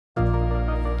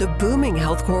the booming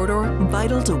health corridor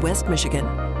vital to West Michigan,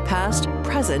 past,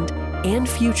 present, and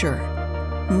future,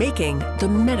 making the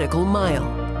Medical Mile.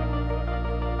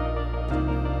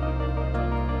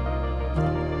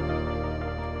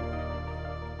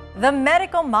 The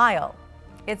Medical Mile.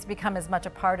 It's become as much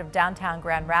a part of downtown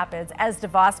Grand Rapids as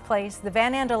DeVos Place, the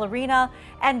Van Andel Arena,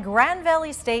 and Grand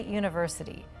Valley State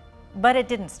University. But it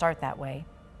didn't start that way.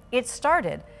 It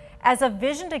started as a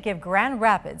vision to give Grand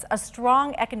Rapids a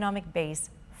strong economic base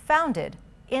founded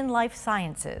in life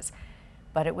sciences.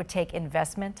 But it would take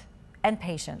investment and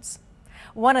patience.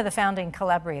 One of the founding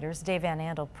collaborators, Dave Van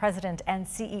Andel, president and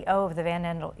CEO of the Van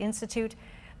Andel Institute,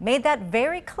 made that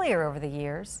very clear over the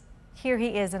years. Here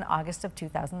he is in August of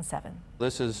 2007.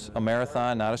 This is a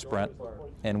marathon, not a sprint,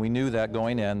 and we knew that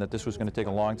going in that this was going to take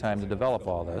a long time to develop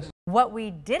all this. What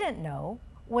we didn't know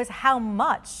was how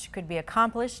much could be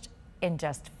accomplished in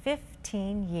just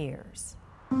 15 years.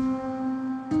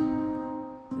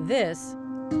 This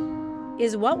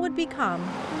is what would become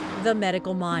the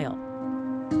Medical Mile.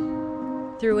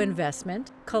 Through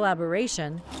investment,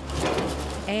 collaboration,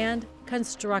 and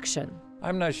construction.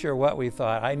 I'm not sure what we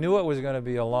thought. I knew it was going to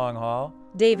be a long haul.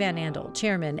 Dave Van Andel,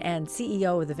 chairman and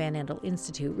CEO of the Van Andel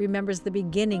Institute, remembers the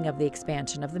beginning of the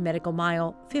expansion of the Medical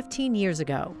Mile 15 years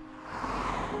ago.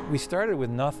 We started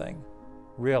with nothing,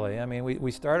 really. I mean,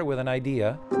 we started with an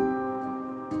idea.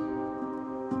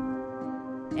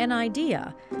 An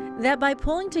idea that by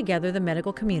pulling together the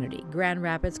medical community, Grand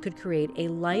Rapids could create a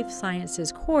life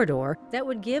sciences corridor that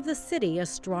would give the city a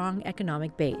strong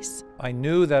economic base. I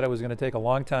knew that it was going to take a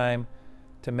long time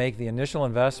to make the initial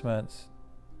investments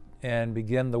and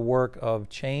begin the work of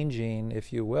changing,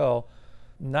 if you will,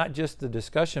 not just the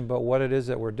discussion, but what it is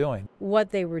that we're doing.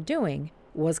 What they were doing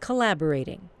was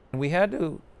collaborating. We had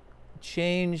to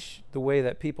change the way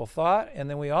that people thought, and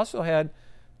then we also had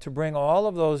to bring all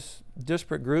of those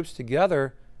disparate groups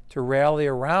together to rally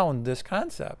around this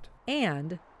concept.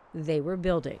 And they were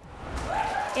building.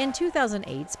 In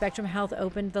 2008, Spectrum Health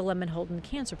opened the Lemmen-Holton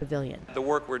Cancer Pavilion. The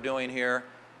work we're doing here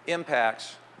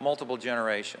impacts multiple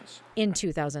generations. In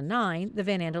 2009, the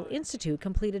Van Andel Institute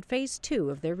completed phase 2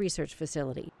 of their research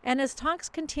facility. And as talks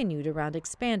continued around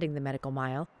expanding the Medical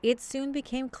Mile, it soon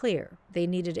became clear they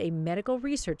needed a medical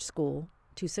research school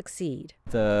to succeed.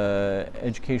 The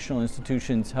educational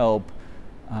institutions help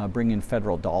bring in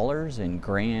federal dollars and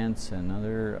grants and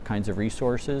other kinds of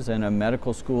resources, and a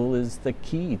medical school is the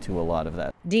key to a lot of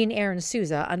that. Dean Aaron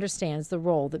Souza understands the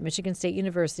role that Michigan State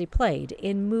University played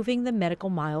in moving the Medical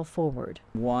Mile forward.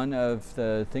 One of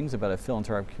the things about a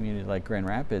philanthropic community like Grand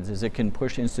Rapids is it can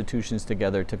push institutions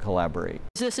together to collaborate.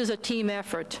 This is a team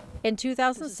effort. In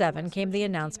 2007 came the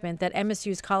announcement that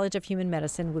MSU's College of Human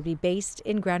Medicine would be based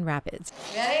in Grand Rapids.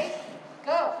 Ready?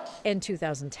 Go! In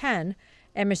 2010,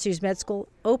 MSU's Med School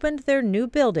opened their new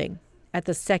building at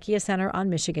the Secchia Center on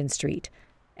Michigan Street.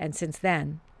 And since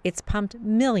then, it's pumped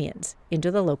millions into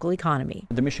the local economy.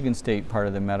 The Michigan State part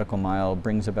of the Medical Mile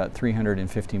brings about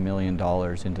 $350 million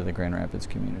into the Grand Rapids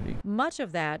community. Much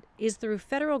of that is through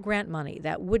federal grant money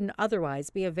that wouldn't otherwise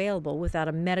be available without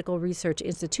a medical research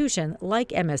institution like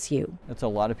MSU. That's a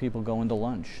lot of people going to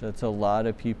lunch. That's a lot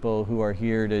of people who are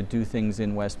here to do things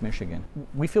in West Michigan.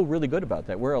 We feel really good about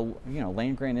that. We're a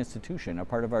land grant institution. A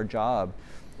part of our job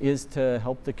is to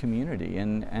help the community,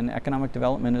 and economic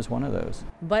development is one of those.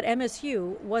 But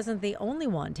MSU wasn't the only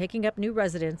one taking up new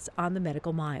residents on the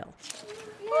Medical Mile.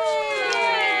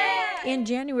 In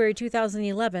January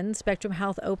 2011, Spectrum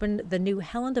Health opened the new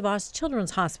Helen DeVos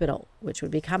Children's Hospital, which would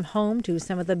become home to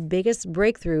some of the biggest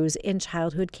breakthroughs in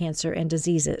childhood cancer and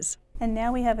diseases. And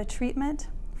now we have a treatment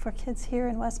for kids here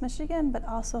in West Michigan, but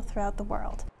also throughout the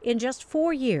world. In just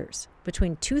 4 years,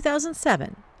 between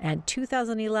 2007 and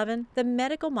 2011, the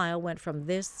Medical Mile went from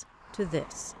this to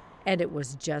this, and it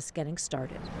was just getting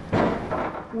started.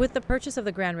 With the purchase of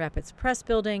the Grand Rapids Press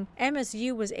Building,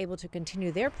 MSU was able to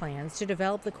continue their plans to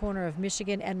develop the corner of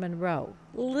Michigan and Monroe,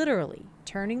 literally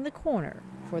turning the corner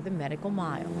for the Medical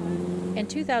Mile. In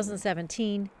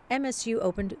 2017, MSU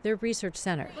opened their research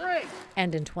center.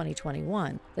 And in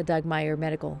 2021, the Doug Meyer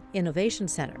Medical Innovation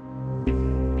Center.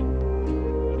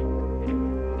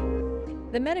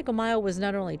 The Medical Mile was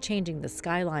not only changing the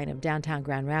skyline of downtown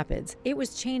Grand Rapids, it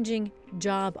was changing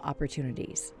job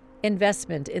opportunities.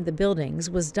 Investment in the buildings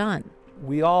was done.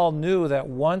 We all knew that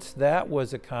once that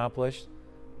was accomplished,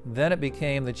 then it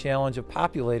became the challenge of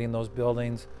populating those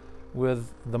buildings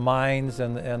with the minds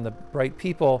and the bright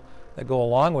people that go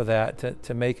along with that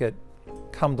to make it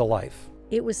come to life.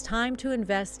 It was time to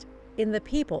invest in the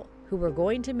people who were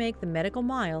going to make the Medical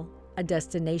Mile a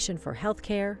destination for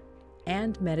healthcare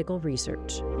and medical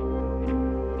research.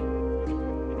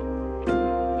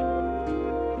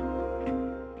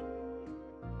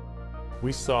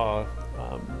 We saw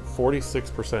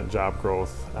 46% job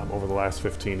growth over the last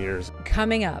 15 years.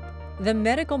 Coming up, the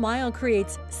Medical Mile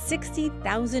creates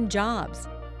 60,000 jobs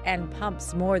and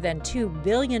pumps more than $2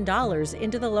 billion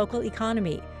into the local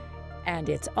economy. And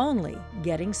it's only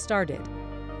getting started.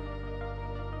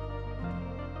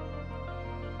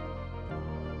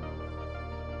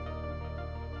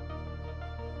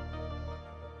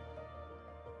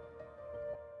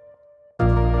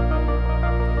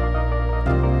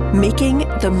 Making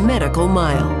the Medical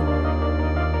Mile.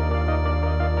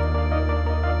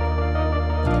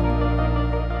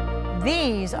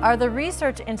 These are the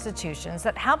research institutions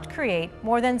that helped create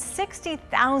more than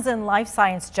 60,000 life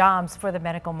science jobs for the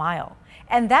Medical Mile.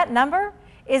 And that number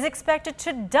is expected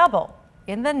to double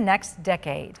in the next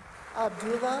decade.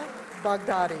 Abdullah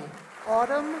Baghdadi,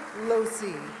 Autumn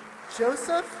Losi,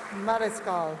 Joseph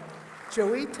Mariscal,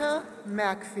 Joita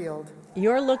Macfield.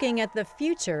 You're looking at the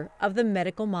future of the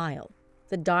Medical Mile,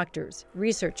 the doctors,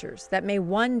 researchers that may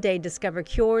one day discover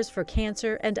cures for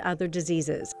cancer and other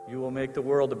diseases. You will make the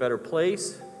world a better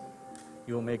place.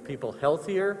 You will make people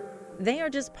healthier. They are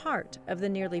just part of the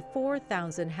nearly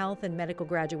 4,000 health and medical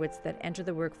graduates that enter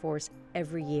the workforce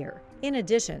every year. In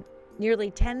addition, nearly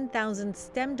 10,000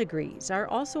 STEM degrees are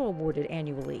also awarded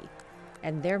annually,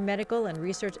 and their medical and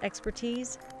research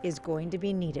expertise is going to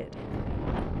be needed.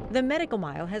 The Medical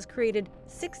Mile has created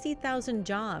 60,000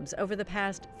 jobs over the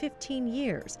past 15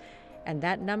 years, and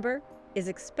that number is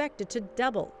expected to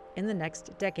double in the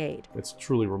next decade. It's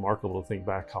truly remarkable to think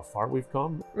back how far we've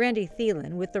come. Randy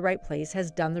Thielen with The Right Place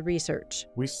has done the research.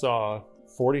 We saw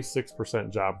 46%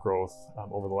 job growth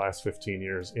over the last 15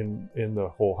 years in the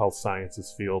whole health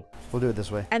sciences field. We'll do it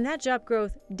this way. And that job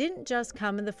growth didn't just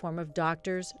come in the form of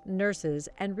doctors, nurses,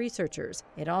 and researchers.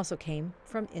 It also came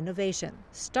from innovation,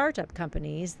 startup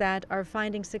companies that are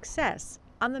finding success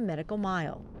on the Medical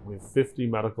Mile. We have 50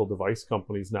 medical device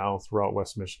companies now throughout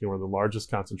West Michigan. We're the largest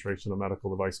concentration of medical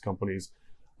device companies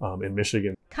in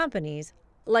Michigan. Companies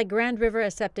like Grand River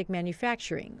Aseptic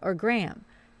Manufacturing, or GRAM,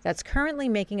 that's currently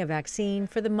making a vaccine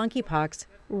for the monkeypox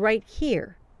right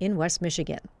here in West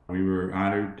Michigan. We were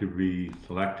honored to be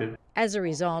selected. As a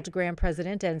result, GRAM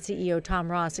President and CEO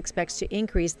Tom Ross expects to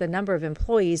increase the number of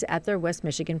employees at their West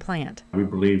Michigan plant. We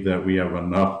believe that we have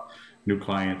enough new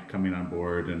clients coming on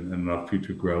board and enough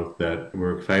future growth that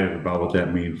we're excited about what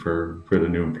that means for the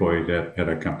new employees at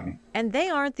our company. And they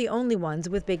aren't the only ones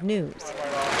with big news.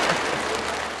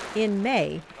 In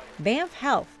May, Banff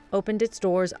Health opened its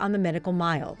doors on the Medical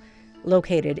Mile.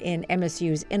 Located in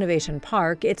MSU's Innovation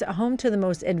Park, it's home to the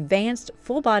most advanced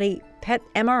full-body PET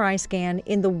MRI scan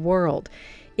in the world.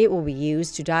 It will be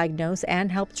used to diagnose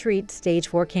and help treat stage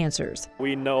 4 cancers.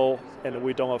 We know and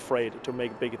we don't afraid to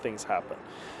make big things happen.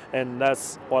 And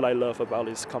that's what I love about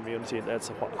this community. That's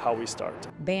how we start.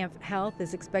 Banff Health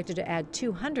is expected to add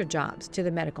 200 jobs to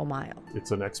the Medical Mile.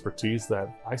 It's an expertise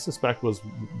that I suspect was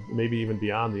maybe even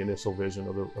beyond the initial vision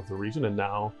of the region, and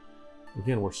now,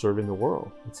 again, we're serving the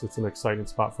world. It's an exciting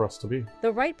spot for us to be.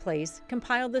 The Right Place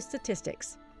compiled the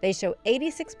statistics. They show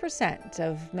 86%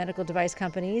 of medical device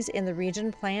companies in the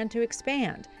region plan to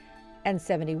expand, and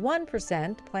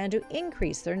 71% plan to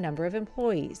increase their number of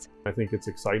employees. I think it's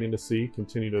exciting to see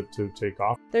continue to take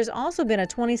off. There's also been a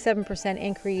 27%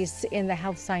 increase in the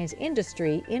health science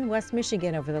industry in West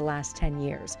Michigan over the last 10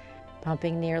 years,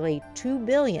 pumping nearly $2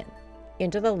 billion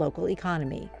into the local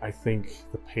economy. I think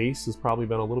the pace has probably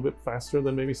been a little bit faster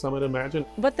than maybe some had imagined.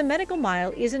 But the Medical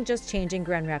Mile isn't just changing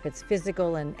Grand Rapids'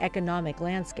 physical and economic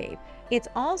landscape. It's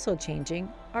also changing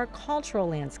our cultural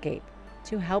landscape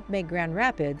to help make Grand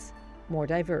Rapids more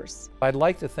diverse. I'd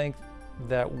like to think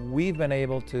that we've been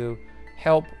able to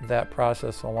help that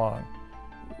process along.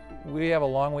 We have a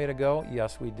long way to go,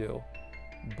 yes we do,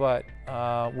 but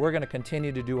we're going to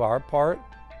continue to do our part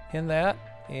in that,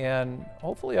 and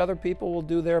hopefully other people will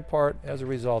do their part as a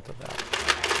result of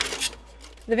that.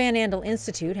 The Van Andel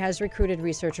Institute has recruited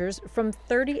researchers from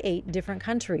 38 different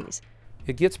countries.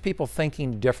 It gets people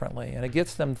thinking differently, and it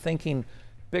gets them thinking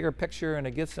bigger picture, and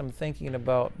it gets them thinking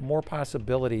about more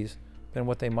possibilities than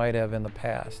what they might have in the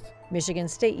past. Michigan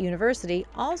State University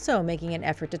also making an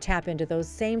effort to tap into those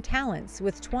same talents,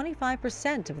 with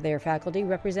 25% of their faculty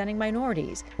representing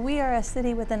minorities. We are a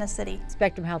city within a city.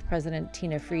 Spectrum Health President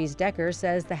Tina Fries-Decker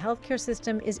says the healthcare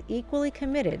system is equally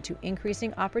committed to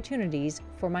increasing opportunities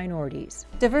for minorities.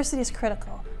 Diversity is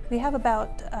critical. We have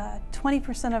about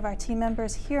 20% of our team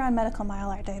members here on Medical Mile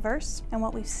are diverse, and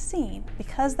what we've seen,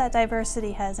 because that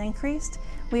diversity has increased,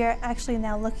 we are actually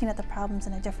now looking at the problems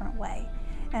in a different way,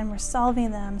 and we're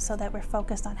solving them so that we're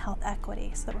focused on health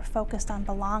equity, so that we're focused on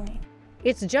belonging.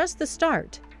 It's just the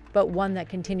start, but one that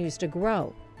continues to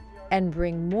grow. and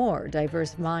bring more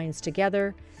diverse minds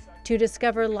together to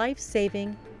discover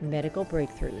life-saving medical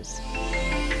breakthroughs.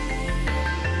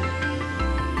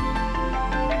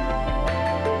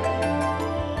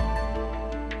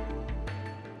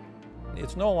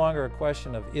 It's no longer a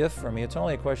question of if for me, it's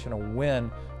only a question of when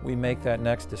we make that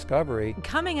next discovery.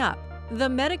 Coming up, the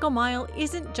Medical Mile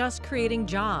isn't just creating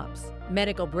jobs.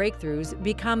 Medical breakthroughs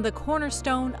become the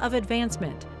cornerstone of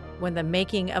advancement when the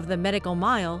making of the Medical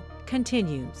Mile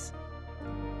continues.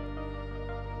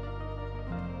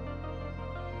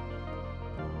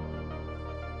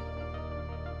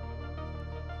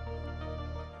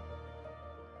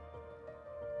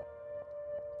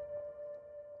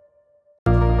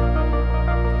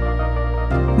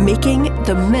 Making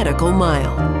the Medical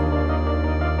Mile.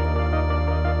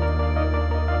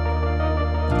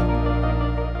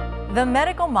 The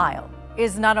Medical Mile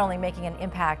is not only making an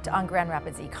impact on Grand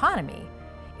Rapids' economy,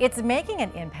 it's making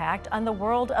an impact on the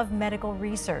world of medical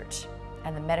research.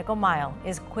 And the Medical Mile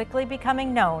is quickly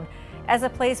becoming known as a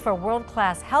place for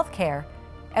world-class healthcare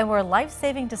and where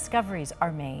life-saving discoveries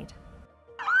are made.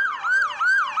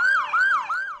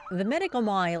 The Medical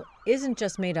Mile isn't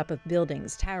just made up of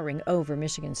buildings towering over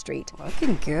Michigan Street.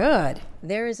 Looking good.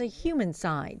 There is a human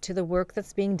side to the work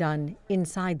that's being done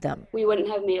inside them. We wouldn't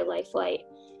have made a life flight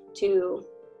to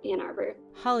Ann Arbor.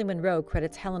 Holly Monroe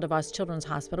credits Helen DeVos Children's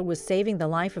Hospital with saving the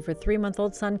life of her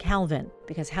 3-month-old son, Calvin.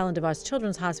 Because Helen DeVos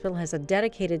Children's Hospital has a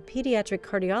dedicated pediatric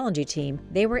cardiology team,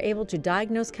 they were able to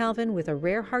diagnose Calvin with a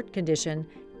rare heart condition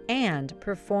and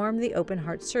perform the open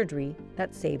heart surgery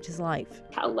that saved his life.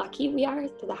 How lucky we are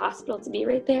for the hospital to be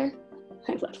right there.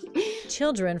 I love it.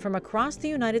 Children from across the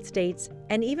United States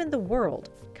and even the world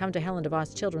come to Helen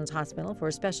DeVos Children's Hospital for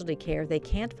specialty care they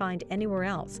can't find anywhere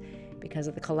else because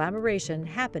of the collaboration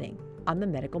happening on the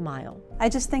Medical Mile. I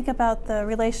just think about the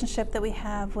relationship that we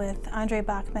have with Andre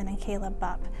Bachman and Caleb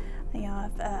Bupp. You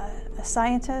know, a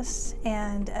scientist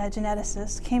and a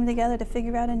geneticist came together to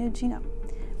figure out a new genome,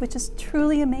 which is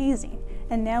truly amazing.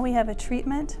 And now we have a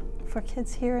treatment for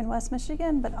kids here in West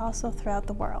Michigan, but also throughout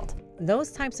the world.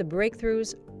 Those types of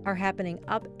breakthroughs are happening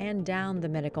up and down the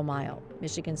Medical Mile.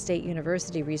 Michigan State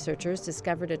University researchers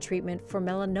discovered a treatment for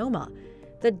melanoma,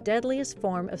 the deadliest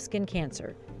form of skin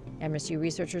cancer. MSU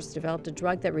researchers developed a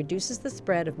drug that reduces the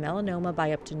spread of melanoma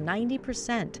by up to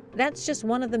 90%. That's just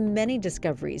one of the many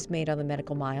discoveries made on the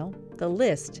Medical Mile. The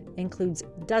list includes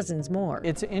dozens more.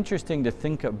 It's interesting to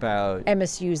think about.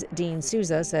 MSU's Dean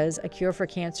Souza says a cure for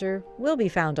cancer will be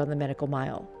found on the Medical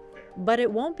Mile, but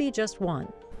it won't be just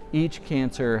one. Each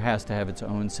cancer has to have its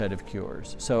own set of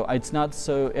cures. So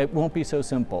it won't be so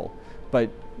simple, but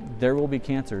there will be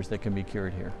cancers that can be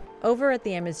cured here. Over at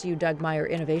the MSU Doug Meyer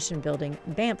Innovation Building,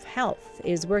 Banff Health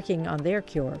is working on their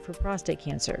cure for prostate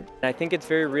cancer. I think it's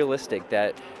very realistic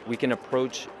that we can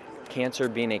approach cancer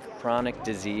being a chronic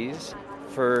disease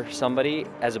for somebody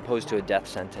as opposed to a death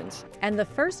sentence. And the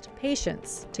first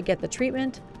patients to get the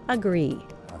treatment agree.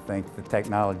 I think the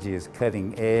technology is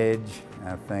cutting edge.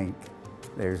 I think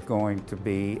there's going to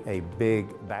be a big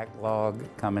backlog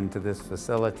coming to this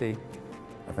facility.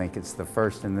 I think it's the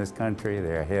first in this country.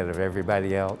 They're ahead of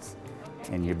everybody else,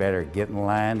 and you better get in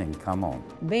line and come on.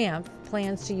 Banff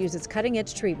plans to use its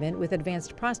cutting-edge treatment with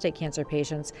advanced prostate cancer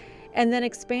patients and then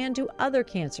expand to other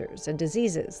cancers and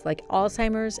diseases like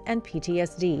Alzheimer's and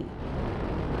PTSD.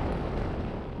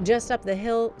 Just up the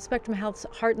hill, Spectrum Health's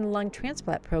heart and lung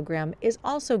transplant program is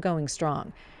also going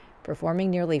strong, performing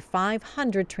nearly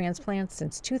 500 transplants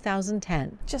since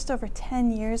 2010. Just over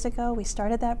 10 years ago, we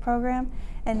started that program,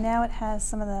 and now it has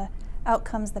some of the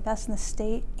outcomes the best in the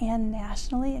state and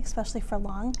nationally, especially for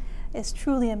lung. It's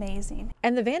truly amazing.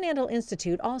 And the Van Andel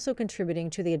Institute also contributing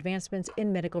to the advancements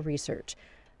in medical research,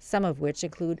 some of which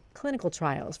include clinical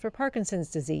trials for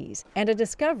Parkinson's disease and a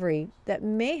discovery that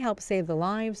may help save the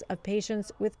lives of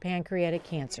patients with pancreatic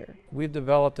cancer. We've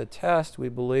developed a test we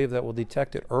believe that will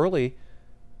detect it early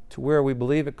to where we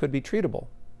believe it could be treatable.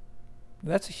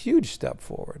 That's a huge step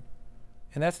forward.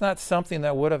 And that's not something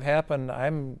that would have happened,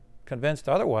 I'm convinced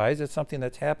otherwise. It's something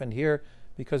that's happened here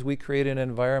because we created an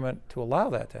environment to allow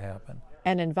that to happen.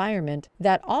 An environment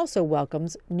that also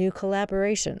welcomes new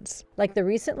collaborations, like the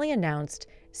recently announced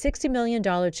 $60 million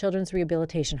Children's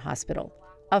Rehabilitation Hospital,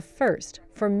 a first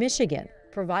for Michigan,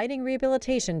 providing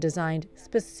rehabilitation designed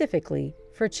specifically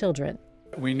for children.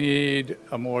 We need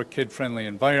a more kid-friendly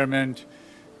environment.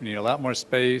 We need a lot more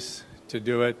space to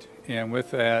do it, and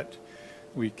with that,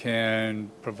 we can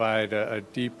provide a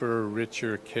deeper,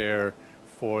 richer care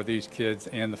for these kids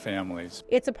and the families.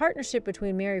 It's a partnership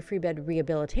between Mary Free Bed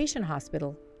Rehabilitation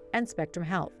Hospital and Spectrum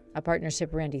Health, a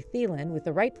partnership Randy Thielen with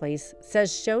The Right Place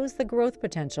says shows the growth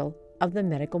potential of the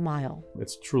medical mile.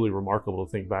 It's truly remarkable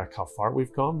to think back how far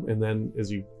we've come, and then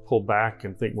as you pull back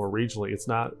and think more regionally, it's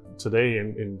not today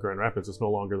in Grand Rapids, it's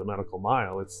no longer the medical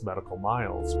mile, it's medical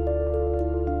miles.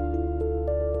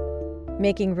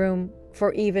 Making room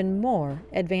for even more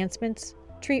advancements,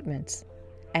 treatments,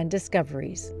 and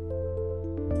discoveries.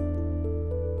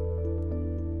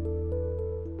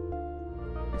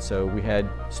 So we had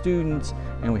students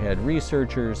and we had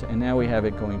researchers, and now we have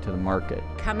it going to the market.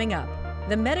 Coming up,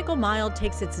 the medical mile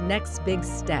takes its next big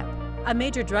step. A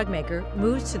major drug maker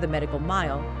moves to the medical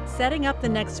mile, setting up the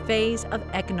next phase of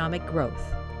economic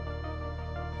growth.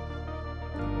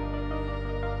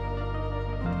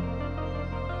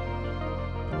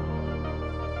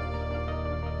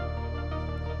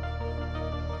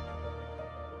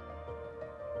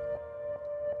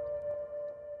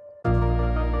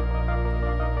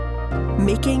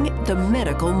 Making the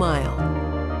medical mile.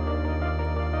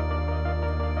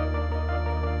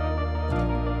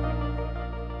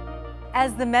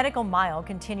 As the medical mile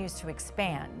continues to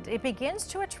expand, it begins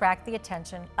to attract the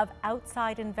attention of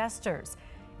outside investors,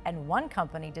 and one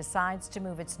company decides to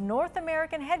move its North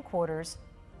American headquarters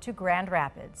to Grand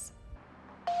Rapids.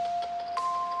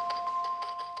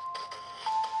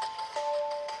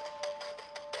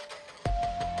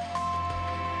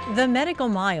 The medical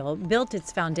mile built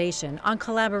its foundation on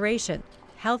collaboration,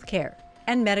 healthcare,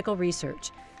 and medical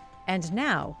research. And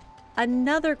now,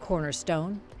 another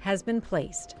cornerstone has been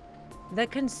placed: the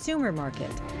consumer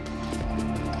market.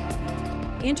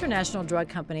 International drug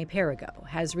company Perrigo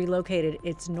has relocated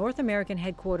its North American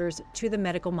headquarters to the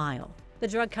medical mile. The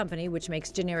drug company, which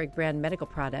makes generic brand medical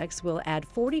products, will add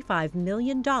 $45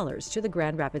 million to the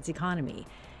Grand Rapids economy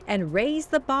and raise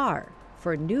the bar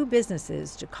for new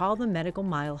businesses to call the medical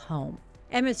mile home.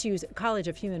 MSU's College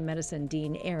of Human Medicine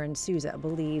Dean Aaron Souza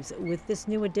believes with this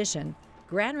new addition,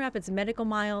 Grand Rapids Medical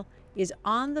Mile is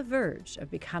on the verge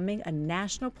of becoming a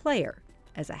national player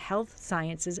as a health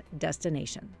sciences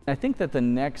destination. I think that the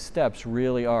next steps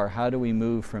really are, how do we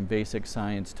move from basic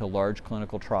science to large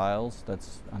clinical trials?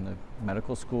 That's on the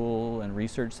medical school and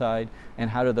research side. And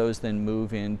how do those then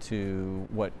move into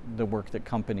what the work that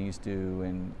companies do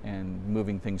and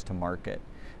moving things to market?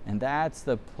 And that's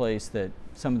the place that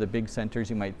some of the big centers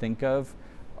you might think of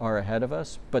are ahead of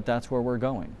us, but that's where we're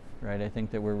going, right? I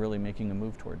think that we're really making a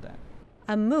move toward that.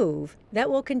 A move that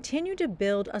will continue to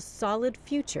build a solid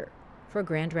future for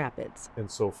Grand Rapids.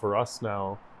 And so for us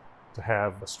now to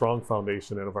have a strong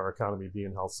foundation of our economy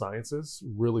being health sciences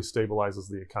really stabilizes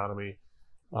the economy,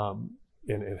 and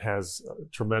it has a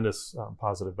tremendous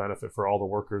positive benefit for all the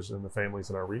workers and the families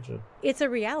in our region. It's a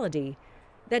reality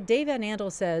that Dave Van Andel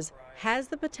says has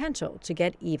the potential to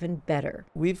get even better.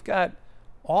 We've got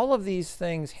all of these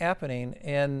things happening,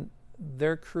 and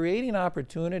they're creating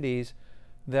opportunities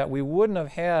that we wouldn't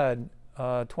have had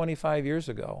 25 years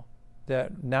ago.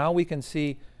 That now we can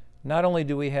see, not only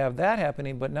do we have that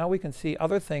happening, but now we can see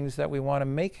other things that we want to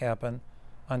make happen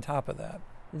on top of that.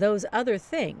 Those other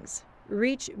things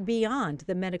reach beyond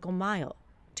the medical mile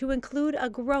to include a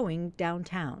growing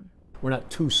downtown. We're not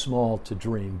too small to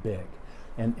dream big.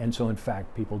 And so in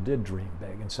fact, people did dream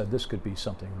big and said this could be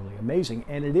something really amazing,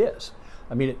 and it is.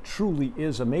 I mean, it truly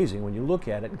is amazing when you look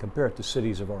at it and compare it to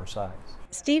cities of our size.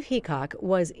 Steve Heacock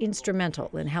was instrumental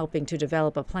in helping to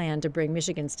develop a plan to bring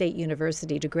Michigan State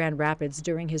University to Grand Rapids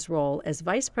during his role as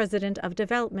Vice President of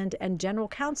Development and General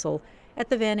Counsel at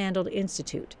the Van Andel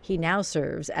Institute. He now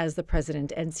serves as the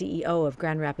President and CEO of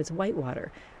Grand Rapids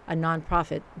Whitewater, a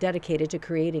nonprofit dedicated to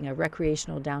creating a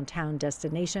recreational downtown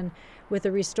destination with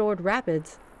the restored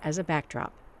rapids as a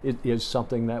backdrop. It is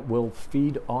something that will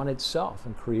feed on itself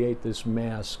and create this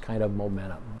mass kind of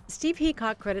momentum. Steve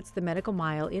Heacock credits the medical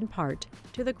mile in part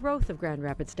to the growth of Grand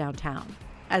Rapids downtown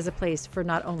as a place for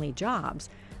not only jobs,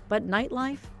 but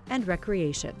nightlife and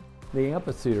recreation. The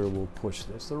amphitheater will push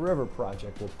this. The river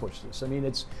project will push this. I mean,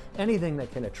 it's anything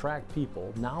that can attract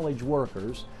people, knowledge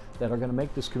workers, that are going to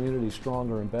make this community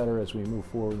stronger and better as we move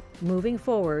forward. Moving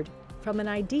forward from an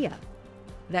idea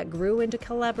that grew into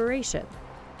collaboration,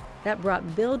 that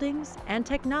brought buildings and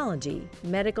technology,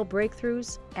 medical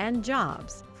breakthroughs, and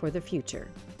jobs for the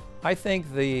future. I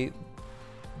think the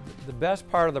best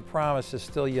part of the promise is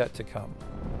still yet to come.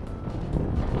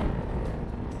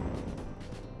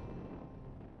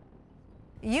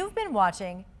 You've been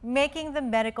watching Making the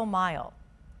Medical Mile.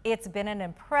 It's been an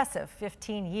impressive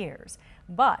 15 years,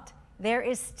 but there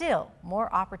is still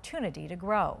more opportunity to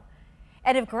grow.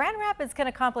 And if Grand Rapids can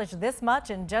accomplish this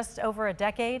much in just over a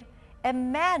decade,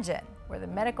 imagine where the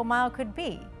medical mile could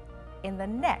be in the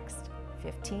next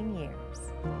 15 years.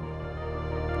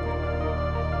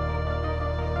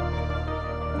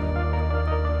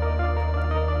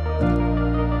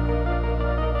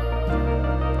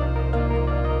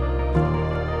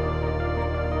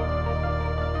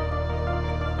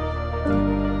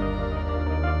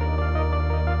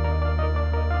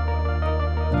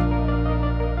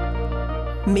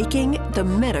 Making the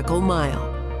medical mile.